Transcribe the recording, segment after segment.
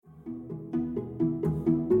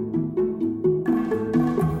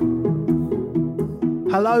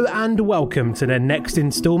Hello and welcome to the next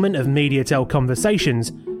instalment of MediaTel Conversations,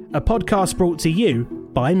 a podcast brought to you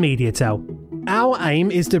by MediaTel. Our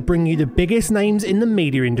aim is to bring you the biggest names in the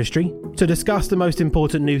media industry to discuss the most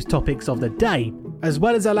important news topics of the day, as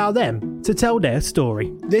well as allow them to tell their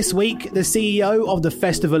story. This week, the CEO of the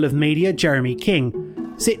Festival of Media, Jeremy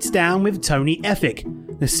King, sits down with Tony Effick,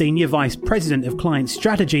 the Senior Vice President of Client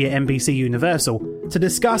Strategy at NBC Universal, to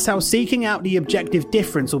discuss how seeking out the objective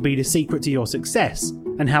difference will be the secret to your success,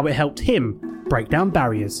 and how it helped him break down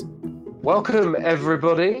barriers. Welcome,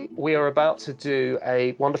 everybody. We are about to do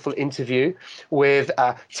a wonderful interview with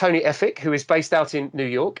Tony Effick, who is based out in New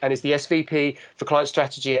York and is the SVP for Client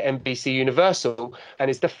Strategy at NBC Universal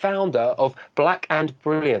and is the founder of Black and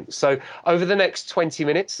Brilliant. So over the next 20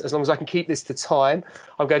 minutes, as long as I can keep this to time,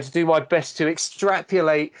 I'm going to do my best to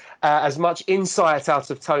extrapolate as much insight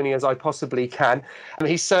out of Tony as I possibly can. And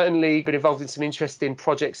he's certainly been involved in some interesting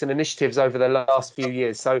projects and initiatives over the last few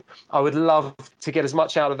years. So I would love to get as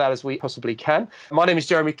much out of that as we possibly can. My name is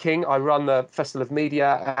Jeremy King. I run the Festival of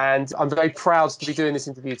Media, and I'm very proud to be doing this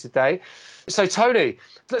interview today. So Tony,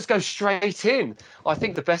 let's go straight in. I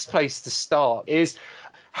think the best place to start is,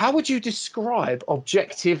 how would you describe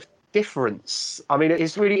objective difference? I mean,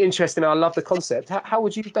 it's really interesting. I love the concept. How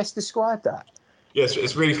would you best describe that? Yes,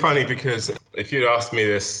 it's really funny because if you'd asked me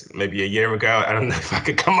this maybe a year ago, I don't know if I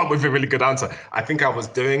could come up with a really good answer. I think I was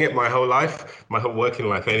doing it my whole life, my whole working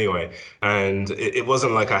life anyway. And it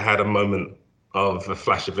wasn't like I had a moment of a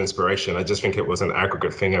flash of inspiration. I just think it was an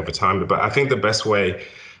aggregate thing over time. But I think the best way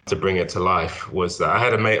to bring it to life was that I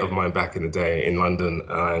had a mate of mine back in the day in London,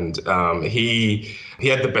 and he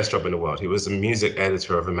had the best job in the world. He was a music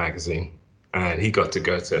editor of a magazine. And he got to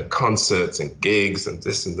go to concerts and gigs and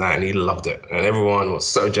this and that, and he loved it. And everyone was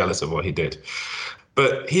so jealous of what he did.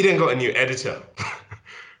 But he then got a new editor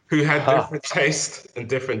who had different taste and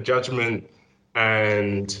different judgment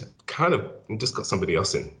and kind of just got somebody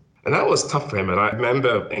else in. And that was tough for him. And I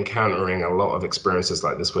remember encountering a lot of experiences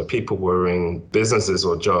like this where people were in businesses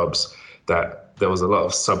or jobs that there was a lot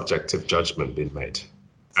of subjective judgment being made.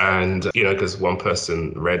 And, you know, because one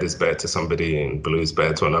person, red is better to somebody and blue is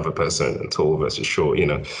better to another person and tall versus short, you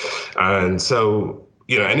know. And so,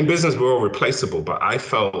 you know, and in business, we're all replaceable. But I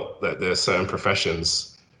felt that there are certain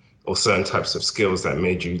professions or certain types of skills that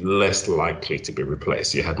made you less likely to be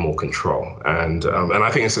replaced. You had more control. And I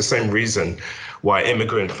think it's the same reason why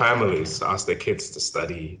immigrant families ask their kids to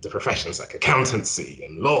study the professions like accountancy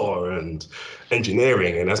and law and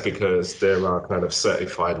engineering. And that's because there are kind of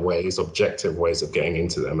certified ways, objective ways of getting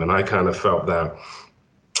into them. And I kind of felt that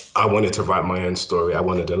I wanted to write my own story. I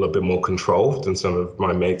wanted a little bit more control than some of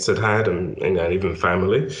my mates had and even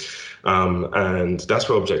family. And that's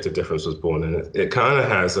where Objective Difference was born. And it kind of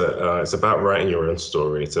has it's about writing your own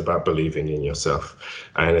story. It's about believing in yourself.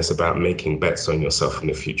 And it's about making bets on yourself in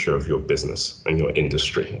the future of your business and your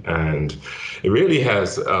industry. And it really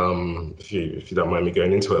has, if you don't mind me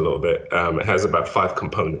going into it a little bit, it has about 5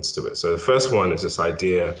 components to it. So the first one is this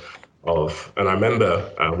idea of, and I remember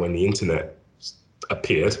when the internet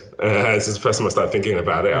appeared. This is the first time I started thinking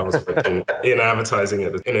about it. I was working in advertising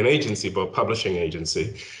in an agency, but a publishing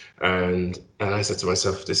agency. And I said to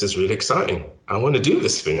myself, this is really exciting. I want to do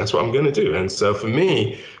this thing. That's what I'm going to do. And so for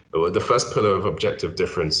me, the first pillar of objective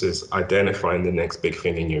difference is identifying the next big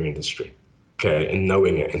thing in your industry. Okay, and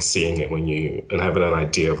knowing it and seeing it and having an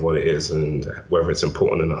idea of what it is and whether it's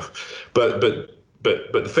important enough. But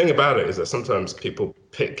the thing about it is that sometimes people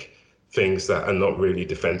pick things that are not really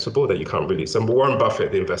defensible, that you can't really. So Warren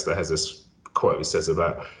Buffett, the investor, has this quote he says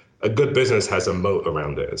about a good business has a moat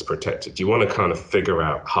around it. It's protected. You want to kind of figure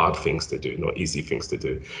out hard things to do, not easy things to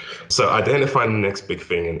do. So identifying the next big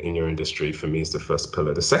thing in your industry for me is the first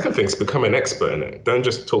pillar. The second thing is become an expert in it. Don't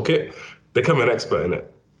just talk it, become an expert in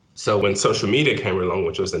it. So when social media came along,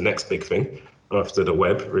 which was the next big thing after the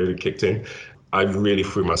web really kicked in, I really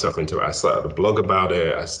threw myself into it. I started a blog about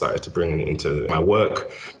it. I started to bring it into my work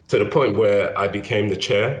to the point where I became the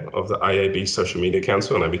chair of the IAB Social Media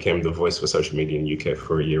Council, and I became the voice for social media in the UK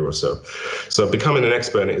for a year or so. So becoming an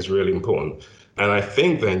expert in it is really important. And I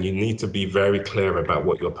think then you need to be very clear about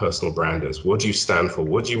what your personal brand is. What do you stand for?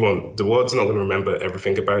 What do you want? The world's not going to remember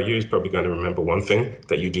everything about you. It's probably going to remember one thing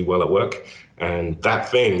that you do well at work. And that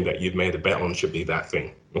thing that you've made a bet on should be that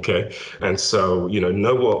thing. Okay. And so,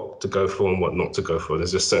 know what to go for and what not to go for.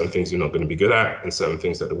 There's just certain things you're not going to be good at and certain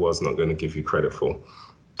things that the world's not going to give you credit for.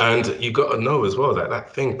 And you got to know as well that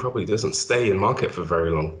that thing probably doesn't stay in market for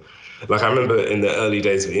very long. Like I remember in the early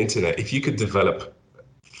days of the internet, if you could develop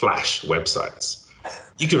Flash websites,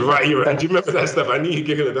 you could write your own. Do you remember that stuff? I knew you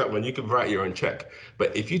giggled at that one. You could write your own check.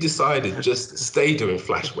 But if you decided just stay doing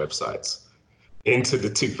Flash websites, into the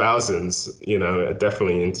 2000s,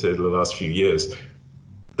 definitely into the last few years,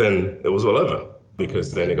 then it was all over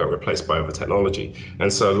because then it got replaced by other technology.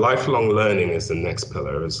 And so lifelong learning is the next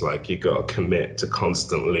pillar. It's like you got to commit to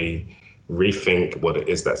constantly rethink what it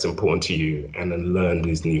is that's important to you and then learn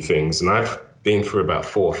these new things. And I've been through about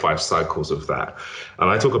 4 or 5 cycles of that. And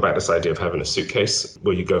I talk about this idea of having a suitcase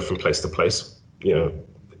where you go from place to place,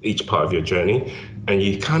 each part of your journey, and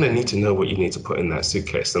you kind of need to know what you need to put in that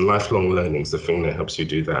suitcase. And lifelong learning is the thing that helps you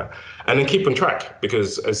do that. And then keep on track,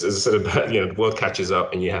 because as I said, the world catches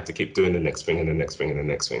up and you have to keep doing the next thing and the next thing and the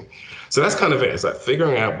next thing. So that's kind of it. It's like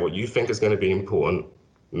figuring out what you think is going to be important,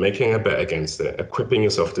 making a bet against it, equipping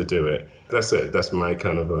yourself to do it. That's it. That's my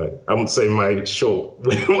kind of I won't say my short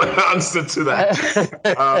answer to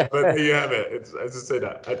that. But there you have it. As I said,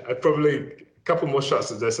 I'd probably couple more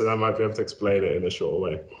shots at this and I might be able to explain it in a short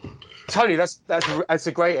way. Tony, that's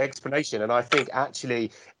a great explanation, and I think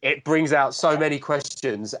actually it brings out so many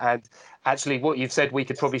questions, and actually what you've said we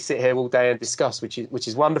could probably sit here all day and discuss, which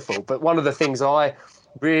is wonderful. But one of the things I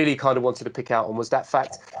really kind of wanted to pick out on was that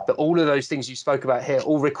fact that all of those things you spoke about here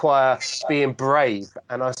all require being brave.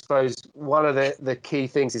 And I suppose one of the key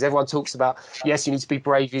things is everyone talks about, yes, you need to be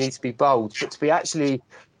brave, you need to be bold, but to be actually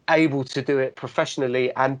able to do it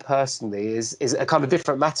professionally and personally is a kind of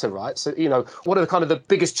different matter, right? So, what are the kind of the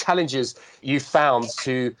biggest challenges you found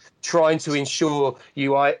to trying to ensure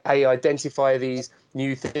you identify these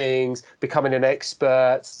new things, becoming an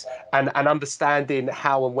expert, and understanding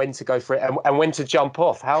how and when to go for it and when to jump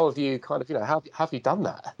off? How have you kind of, how have you done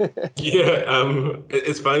that? Yeah,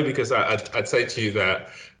 it's funny because I'd say to you that,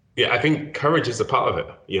 I think courage is a part of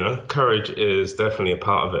it. Courage is definitely a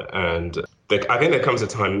part of it. And I think there comes a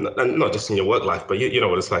time, and not just in your work life, but you know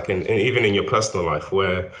what it's like, even in your personal life,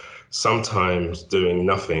 where sometimes doing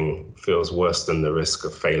nothing feels worse than the risk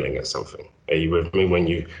of failing at something. Are you with me? When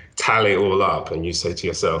you tally it all up and you say to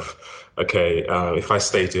yourself, okay, if I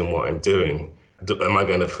stay doing what I'm doing, am I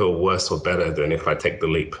going to feel worse or better than if I take the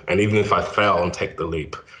leap? And even if I fail and take the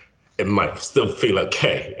leap, it might still feel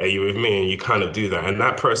okay. Are you with me? And you kind of do that. And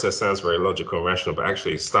that process sounds very logical and rational, but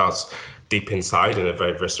actually it starts deep inside in a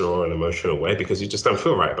very visceral and emotional way, because you just don't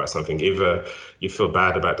feel right about something. Either you feel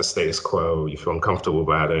bad about the status quo, you feel uncomfortable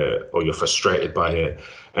about it, or you're frustrated by it.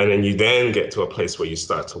 And then you then get to a place where you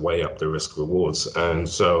start to weigh up the risk rewards. And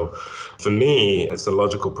so for me, it's a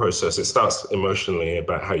logical process. It starts emotionally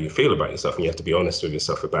about how you feel about yourself, and you have to be honest with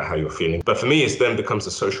yourself about how you're feeling. But for me, it then becomes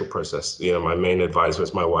a social process. My main advisor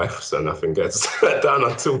is my wife, so nothing gets done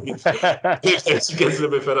until she gets a little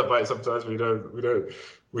bit fed up by it. Sometimes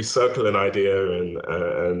we circle an idea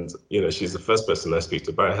and she's the first person I speak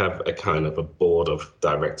to, but I have a kind of a board of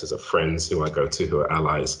directors, of friends who I go to, who are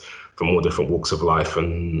allies from all different walks of life.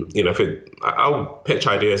 And, I'll pitch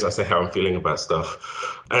ideas, I say how I'm feeling about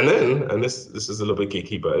stuff. And then, and this is a little bit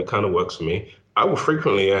geeky, but it kind of works for me, I will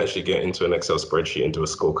frequently actually get into an Excel spreadsheet and do a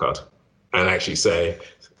scorecard and actually say,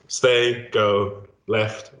 stay, go,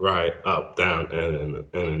 left, right, up, down,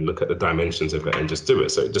 and look at the dimensions of it and just do it.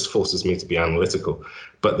 So it just forces me to be analytical.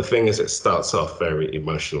 But the thing is, it starts off very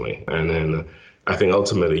emotionally. And then I think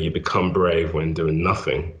ultimately you become brave when doing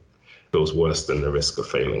nothing feels worse than the risk of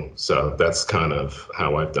failing. So that's kind of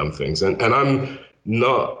how I've done things. And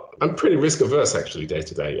I'm pretty risk averse actually day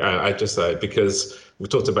to day. I just, because we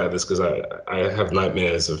talked about this, because I have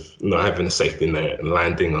nightmares of not having a safety net and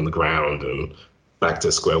landing on the ground and back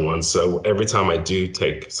to square one. So every time I do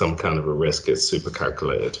take some kind of a risk, it's super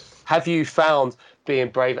calculated. Have you found being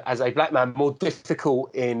brave as a black man more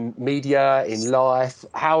difficult in media, in life?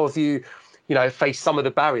 How have you, faced some of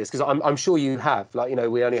the barriers? Because I'm sure you have.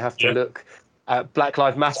 We only have to look at Black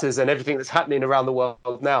Lives Matters and everything that's happening around the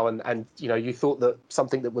world now. And you thought that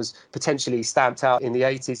something that was potentially stamped out in the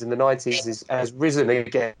 80s and the 90s has risen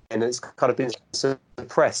again, and it's kind of been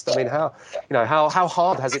suppressed. I mean, how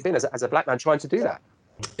hard has it been as a black man trying to do that?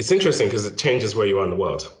 It's interesting because it changes where you are in the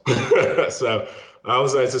world. So I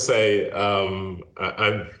was going to say,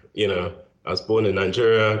 I was born in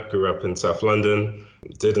Nigeria, grew up in South London,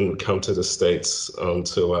 didn't come to the States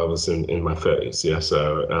until I was in my 30s. Yeah,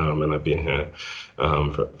 so and I've been here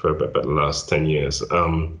for about the last 10 years.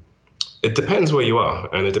 It depends where you are,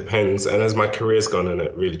 and it depends. And as my career's gone, and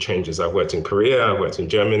it really changes. I've worked in Korea, I've worked in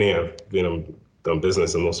Germany, I've done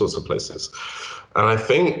business in all sorts of places. And I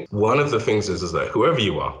think one of the things is that whoever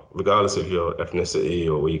you are, regardless of your ethnicity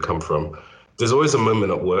or where you come from, there's always a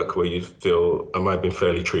moment at work where you feel, am I being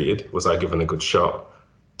fairly treated? Was I given a good shot?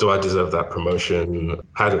 Do I deserve that promotion?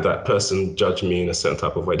 How did that person judge me in a certain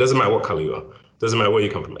type of way? Doesn't matter what color you are. Doesn't matter where you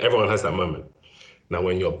come from. Everyone has that moment. Now,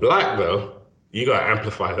 when you're black, though, you got to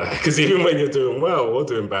amplify that, because even when you're doing well or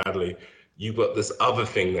doing badly, you've got this other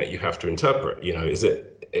thing that you have to interpret. Is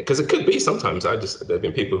it, because it could be sometimes, there have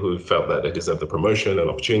been people who felt that they deserve the promotion, an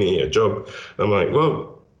opportunity, a job. I'm like,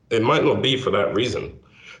 well, it might not be for that reason.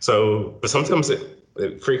 So, but sometimes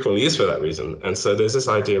it frequently is for that reason. And so there's this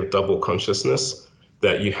idea of double consciousnness,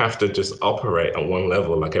 that you have to just operate on one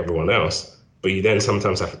level like everyone else, but you then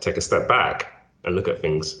sometimes have to take a step back and look at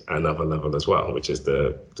things at another level as well, which is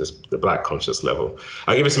the Black conscious level.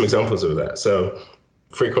 I'll give you some examples of that. So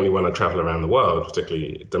frequently when I travel around the world,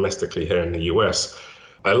 particularly domestically here in the US,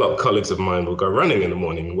 a lot of colleagues of mine will go running in the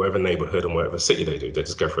morning, wherever neighborhood and wherever city they do. They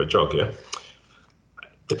just go for a jog, yeah?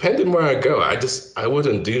 Depending where I go, I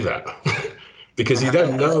wouldn't do that because you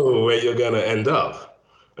don't know where you're going to end up.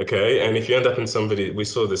 Okay, and if you end up in we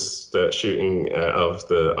saw the shooting of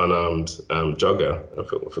the unarmed jogger. I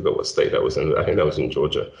forgot what state that was in. I think that was in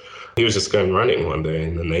Georgia. He was just going running one day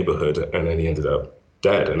in the neighborhood, and then he ended up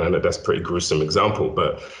dead. And I know that's a pretty gruesome example,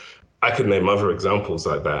 but I could name other examples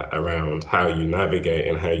like that around how you navigate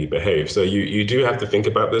and how you behave. So you do have to think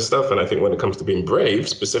about this stuff. And I think when it comes to being brave,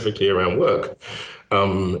 specifically around work,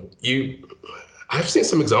 I've seen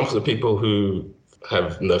some examples of people who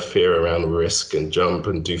have no fear around risk and jump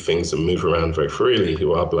and do things and move around very freely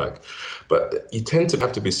who are Black. But you tend to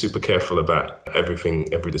have to be super careful about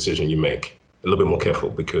every decision you make, a little bit more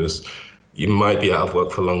careful, because you might be out of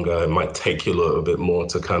work for longer. It might take you a little bit more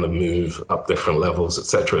to kind of move up different levels,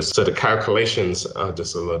 etc. So the calculations are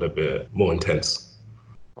just a little bit more intense.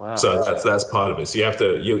 Wow. So that's part of it. So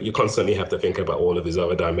you constantly have to think about all of these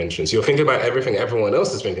other dimensions. You're thinking about everything everyone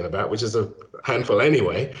else is thinking about, which is a handful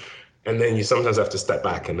anyway. And then you sometimes have to step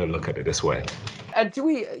back and then look at it this way. And do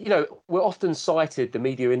we, we're often cited, the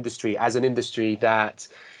media industry, as an industry that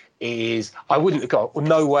is,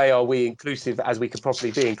 no way are we inclusive as we could possibly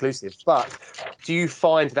be inclusive. But do you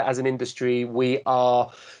find that as an industry, we are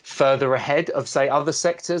further ahead of, say, other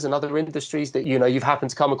sectors and other industries that, you've happened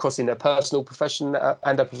to come across in a personal profession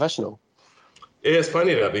and a professional? Yeah, it's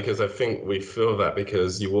funny that, because I think we feel that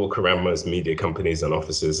because you walk around most media companies and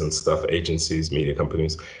offices and stuff, agencies, media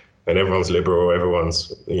companies, and everyone's liberal,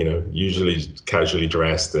 everyone's, usually casually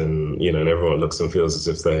dressed, and, and everyone looks and feels as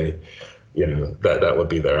if they, that would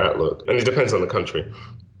be their outlook. And it depends on the country.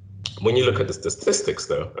 When you look at the statistics,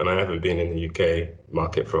 though, and I haven't been in the UK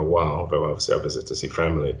market for a while, though obviously I visit to see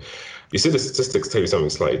family, you see the statistics tell you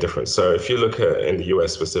something slightly different. So if you look at, in the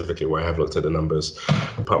US specifically, where I have looked at the numbers,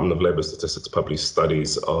 Department of Labor Statistics published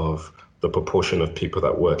studies of the proportion of people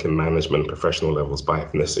that work in management professional levels by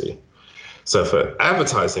ethnicity. So for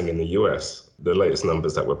advertising in the US, the latest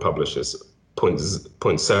numbers that were published is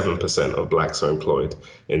 0.7% of Blacks are employed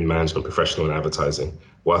in management, professional, and advertising,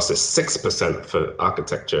 whilst it's 6% for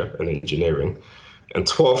architecture and engineering, and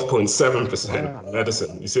 12.7% in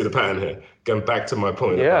medicine. You see the pattern here? Going back to my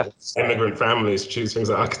point about immigrant families choose things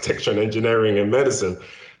like architecture and engineering and medicine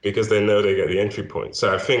because they know they get the entry point.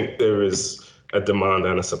 So I think there is a demand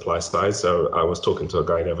and a supply side. So I was talking to a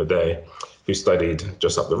guy the other day who studied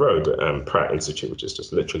just up the road at Pratt Institute, which is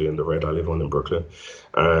just literally in the road I live on in Brooklyn.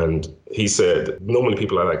 And he said, normally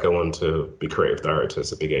people like that go on to be creative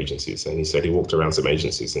directors at big agencies. And he said he walked around some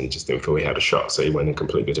agencies and he just didn't feel he had a shot. So he went in a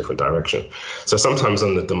completely different direction. So sometimes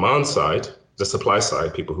on the demand side, the supply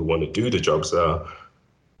side, people who want to do the jobs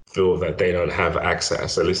feel that they don't have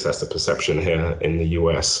access. At least that's the perception here in the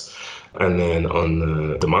US. And then on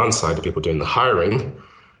the demand side, the people doing the hiring,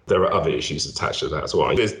 there are other issues attached to that as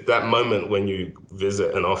well. There's that moment when you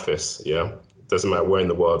visit an office, doesn't matter where in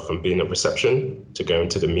the world, from being at reception to going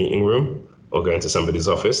to the meeting room or going to somebody's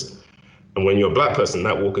office. And when you're a Black person,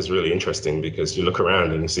 that walk is really interesting because you look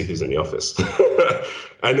around and you see who's in the office.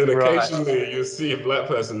 And then occasionally you see a Black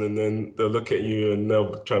person and then they'll look at you and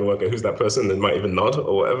they'll try to work out who's that person. They might even nod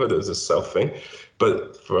or whatever. There's a self thing.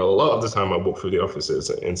 But for a lot of the time I walk through the offices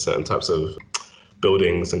in certain types of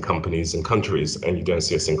buildings and companies and countries, and you don't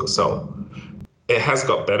see a single soul. It has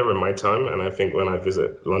got better in my time, and I think when I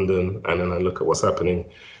visit London and then I look at what's happening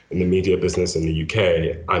in the media business in the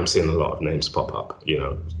UK, I'm seeing a lot of names pop up,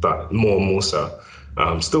 that more and more so.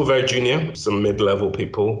 Still very junior, some mid-level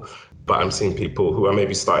people, but I'm seeing people who I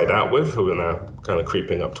maybe started out with who are now kind of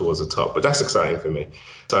creeping up towards the top. But that's exciting for me.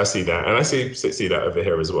 So I see that, and I see that over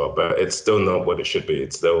here as well, but it's still not what it should be.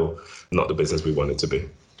 It's still not the business we want it to be.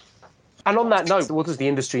 And on that note, what does the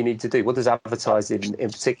industry need to do? What does advertising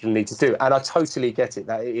in particular need to do? And I totally get it,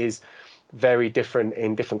 that it is very different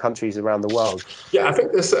in different countries around the world. Yeah, I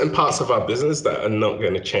think there's certain parts of our business that are not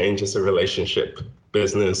going to change. It's a relationship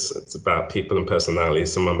business. It's about people and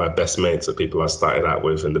personalities. Some of my best mates are people I started out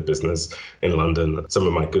with in the business in London. Some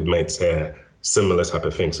of my good mates here similar type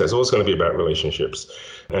of thing. So it's always going to be about relationships.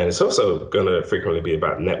 And it's also going to frequently be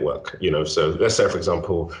about network, so let's say, for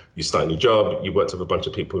example, you start a new job, you worked with a bunch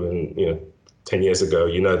of people 10 years ago,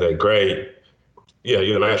 they're great. Yeah,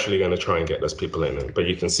 you're naturally going to try and get those people in, but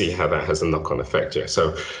you can see how that has a knock-on effect. Yeah.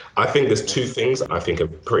 So I think there's two things I think are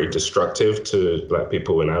pretty destructive to Black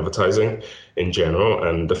people in advertising in general.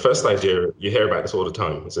 And the first idea, you hear about this all the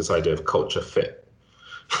time, is this idea of culture fit.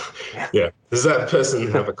 Yeah. Does that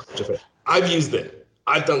person have a culture fit? I've used it.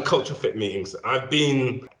 I've done culture fit meetings. I've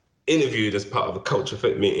been interviewed as part of a culture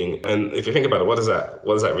fit meeting. And if you think about it, what does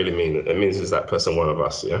that really mean? It means, is that person one of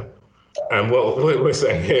us? Yeah. And what we're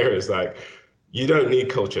saying here is like, you don't need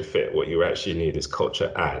culture fit. What you actually need is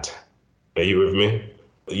culture add. Are you with me?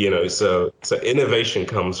 So innovation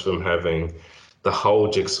comes from having the whole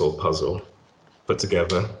jigsaw puzzle put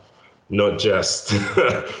together, not just,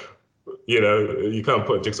 you can't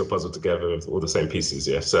put a jigsaw puzzle together with all the same pieces.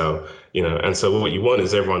 Yeah. So, and so what you want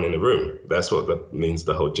is everyone in the room. That's what that means,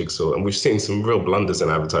 the whole jigsaw. And we've seen some real blunders in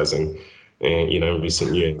advertising in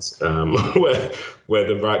recent years, where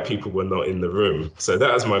the right people were not in the room. So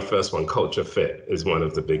that was my first one. Culture fit is one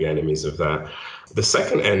of the big enemies of that. The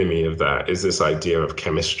second enemy of that is this idea of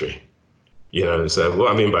chemistry. So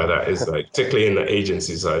what I mean by that is, like, particularly in the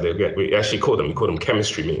agency side, we actually call them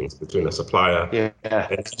chemistry meetings between a supplier,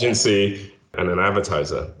 an agency, and an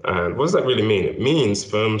advertiser. And what does that really mean? It means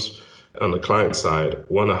firms on the client side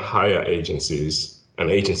want to hire agencies, and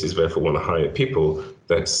agencies therefore want to hire people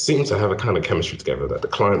that seem to have a kind of chemistry together, that the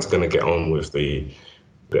client's going to get on with the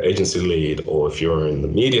agency lead, or if you're in the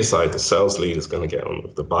media side, the sales lead is going to get on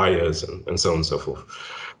with the buyers, and so on and so forth.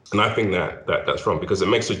 And I think that's wrong, because it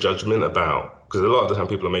makes a judgment because a lot of the time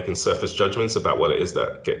people are making surface judgments about what it is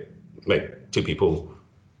that make two people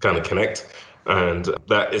kind of connect. And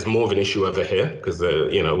that is more of an issue over here, because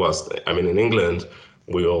in England,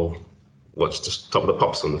 we all watched the Top of the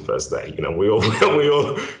Pops on the first day. We all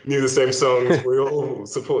knew the same songs. We all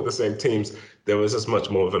support the same teams. There was just much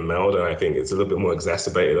more of a meld, and I think it's a little bit more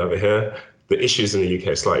exacerbated over here. The issues in the UK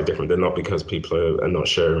are slightly different. They're not because people are not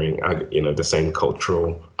sharing, the same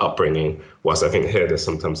cultural upbringing. Whilst I think here there's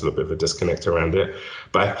sometimes a little bit of a disconnect around it.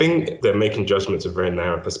 But I think they're making judgments of a very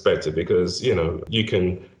narrow perspective, because you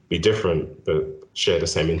can be different but share the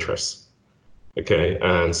same interests. Okay,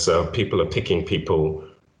 and so people are picking people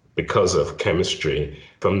because of chemistry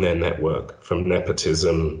from their network, from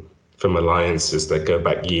nepotism, from alliances that go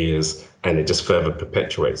back years, and it just further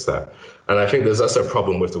perpetuates that. And I think there's also a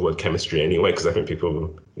problem with the word chemistry anyway, because I think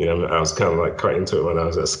people, I was kind of like quite into it when I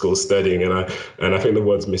was at school studying, and I think the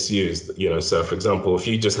word's misused. So for example, if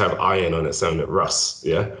you just have iron on its own, it rusts.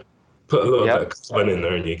 Yeah, put a little bit of carbon in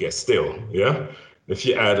there and you get steel. Yeah. If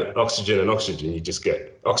you add oxygen and oxygen, you just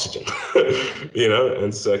get oxygen,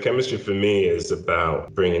 And so chemistry for me is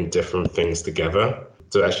about bringing different things together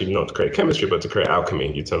to actually not create chemistry, but to create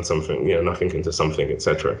alchemy. You turn something, nothing into something,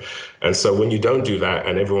 etc. And so when you don't do that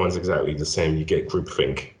and everyone's exactly the same, you get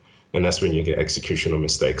groupthink. And that's when you get executional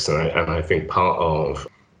mistakes. And I think part of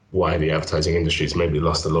why the advertising industry has maybe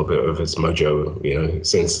lost a little bit of its mojo,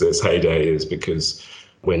 since its heyday, is because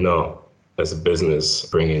we're not, as a business,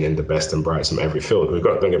 bringing in the best and brightest from every field.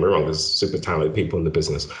 Don't get me wrong, there's super talented people in the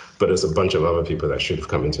business, but there's a bunch of other people that should have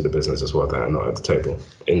come into the business as well that are not at the table,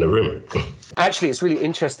 in the room. Actually, it's really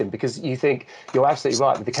interesting, because you think you're absolutely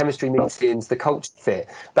right with the chemistry meetings, the culture fit,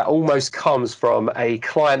 that almost comes from a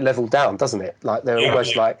client level down, doesn't it? Like they're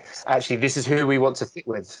almost like, actually, this is who we want to fit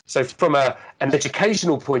with. So from an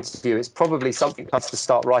educational point of view, it's probably something that has to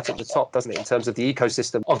start right at the top, doesn't it, in terms of the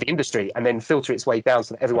ecosystem of the industry, and then filter its way down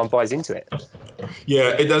so that everyone buys into it.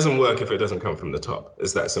 Yeah, it doesn't work if it doesn't come from the top.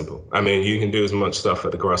 It's that simple. I mean, you can do as much stuff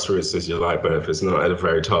at the grassroots as you like, but if it's not at the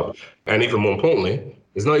very top, and even more importantly,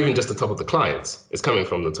 it's not even just the top of the clients. It's coming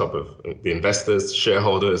from the top of the investors,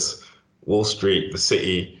 shareholders, Wall Street, the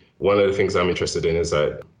city. One of the things I'm interested in is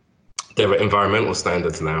that there are environmental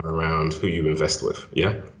standards now around who you invest with.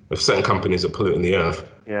 Yeah, if certain companies are polluting the earth,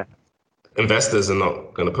 investors are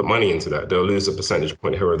not going to put money into that. They'll lose a percentage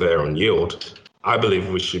point here or there on yield. I believe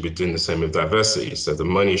we should be doing the same with diversity. So the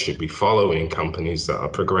money should be following companies that are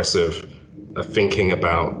progressive, are thinking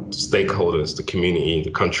about stakeholders, the community, the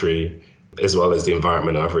country, as well as the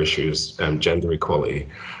environment and other issues, gender equality.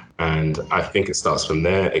 And I think it starts from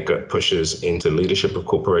there. It pushes into leadership of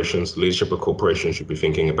corporations. Leadership of corporations should be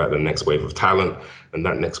thinking about the next wave of talent, and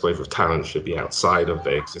that next wave of talent should be outside of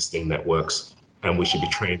their existing networks, and we should be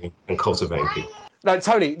training and cultivating people. No,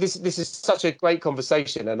 Tony, this is such a great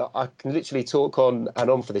conversation, and I can literally talk on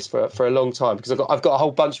and on for this for a long time, because I've got a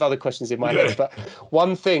whole bunch of other questions in my head. But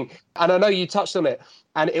one thing, and I know you touched on it,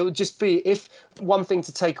 and it would just be, if one thing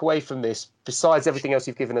to take away from this, besides everything else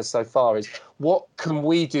you've given us so far, is what can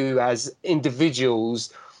we do as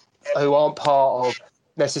individuals who aren't part of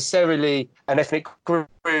necessarily an ethnic group,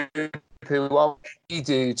 who are we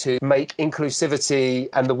do to make inclusivity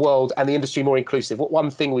and the world and the industry more inclusive? What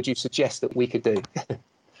one thing would you suggest that we could do?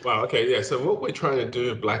 Wow, okay, yeah. So what we're trying to do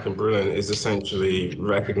with Black and Brilliant is essentially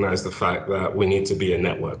recognize the fact that we need to be a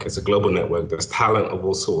network. It's a global network. There's talent of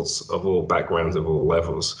all sorts, of all backgrounds, of all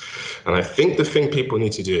levels. And I think the thing people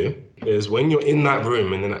need to do is, when you're in that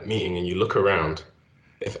room and in that meeting and you look around,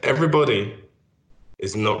 if everybody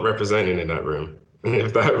is not represented in that room, and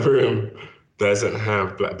if that room doesn't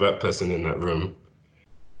have black person in that room,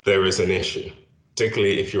 there is an issue,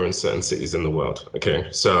 particularly if you're in certain cities in the world. Okay,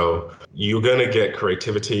 so you're going to get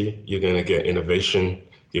creativity, you're going to get innovation,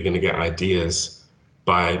 you're going to get ideas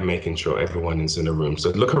by making sure everyone is in the room.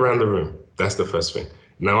 So look around the room. That's the first thing.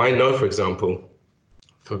 Now, I know, for example,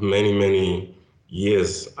 for many, many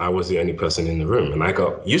years, I was the only person in the room, and I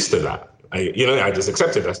got used to that. I just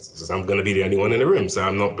accepted that I'm going to be the only one in the room. So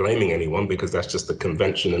I'm not blaming anyone, because that's just the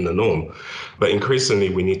convention and the norm. But increasingly,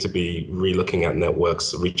 we need to be re-looking at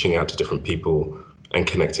networks, reaching out to different people and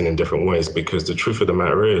connecting in different ways, because the truth of the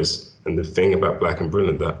matter is, and the thing about Black and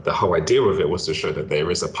Brilliant, that the whole idea of it was to show that there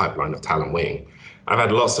is a pipeline of talent waiting. I've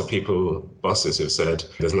had lots of people, bosses, who've said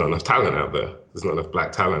there's not enough talent out there. There's not enough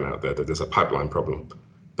black talent out there, that there's a pipeline problem.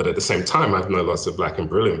 But at the same time, I've known lots of Black and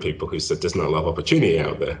Brilliant people who said there's not a lot of opportunity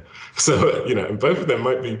out there. So, and both of them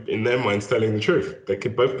might be, in their minds, telling the truth. They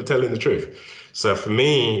could both be telling the truth. So for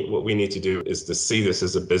me, what we need to do is to see this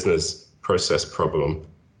as a business process problem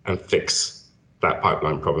and fix that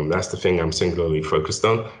pipeline problem. That's the thing I'm singularly focused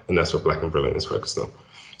on, and that's what Black and Brilliant is focused on.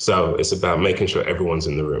 So it's about making sure everyone's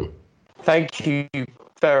in the room. Thank you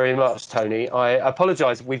very much, Tony. I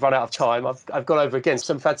apologise, we've run out of time. I've gone over again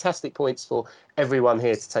some fantastic points for everyone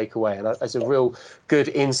here to take away, and it's a real good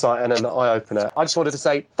insight and an eye-opener. I just wanted to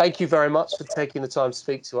say thank you very much for taking the time to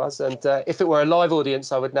speak to us, and if it were a live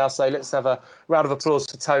audience, I would now say let's have a round of applause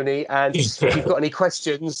for Tony, and if you've got any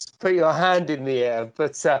questions, put your hand in the air.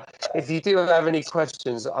 But if you do have any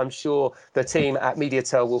questions, I'm sure the team at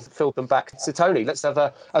MediaTel will fill them back to Tony. Let's have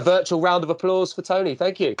a virtual round of applause for Tony.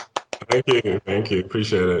 Thank you. Thank you.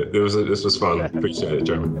 Appreciate it. This was fun. Appreciate it,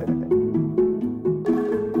 Jeremy.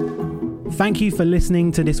 Thank you for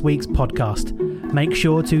listening to this week's podcast. Make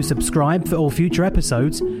sure to subscribe for all future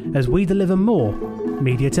episodes as we deliver more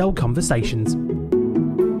MediaTel Conversations.